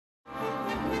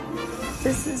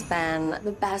This has been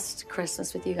the best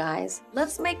Christmas with you guys.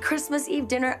 Let's make Christmas Eve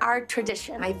dinner our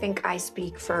tradition. I think I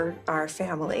speak for our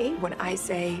family when I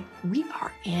say we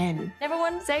are in.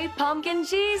 Everyone say pumpkin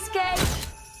cheesecake.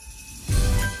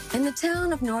 In the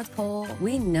town of North Pole,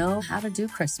 we know how to do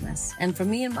Christmas. And for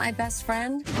me and my best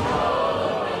friend,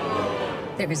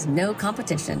 there is no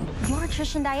competition. You're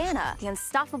Trish and Diana, the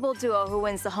unstoppable duo who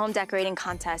wins the home decorating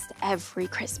contest every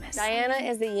Christmas. Diana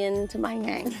is the yin to my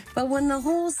yang. But when the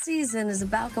whole season is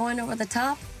about going over the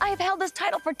top, I have held this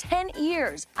title for 10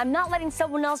 years. I'm not letting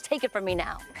someone else take it from me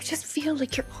now. I just feel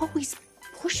like you're always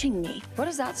pushing me. what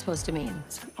is that supposed to mean?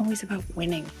 It's always about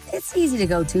winning. It's easy to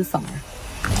go too far.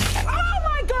 Oh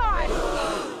my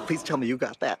God! Please tell me you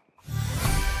got that.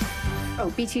 Oh,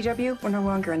 BTW, we're no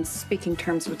longer in speaking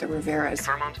terms with the Riveras. If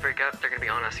our moms break up, they're gonna be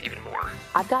on us even more.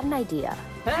 I've got an idea.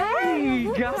 Hey,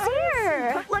 guys!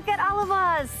 Here, look at all of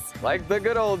us. Like the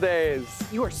good old days.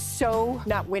 You are so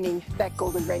not winning that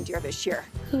golden reindeer this year.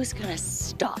 Who's gonna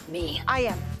stop me? I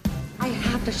am. I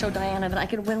have to show Diana that I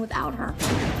can win without her.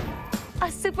 A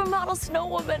supermodel snow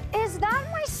woman. Is that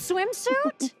my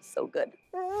swimsuit? So good.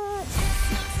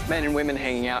 Men and women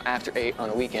hanging out after 8 on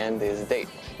a weekend is a date.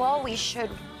 Well, we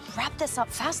should wrap this up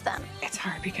fast then. It's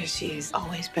hard because she's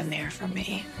always been there for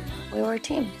me. We were a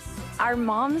team. Our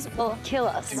moms will kill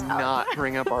us. Do not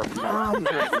bring up our mom.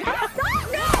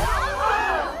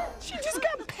 She just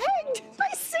got pegged by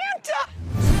Santa.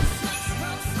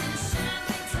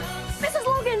 Mrs.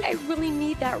 Logan, I really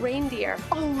need that reindeer.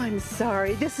 Oh, I'm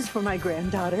sorry. This is for my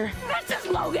granddaughter.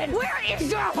 Mrs. Logan, where is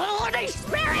your holiday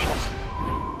spirit?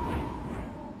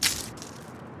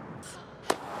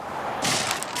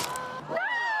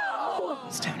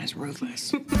 This town is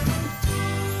ruthless.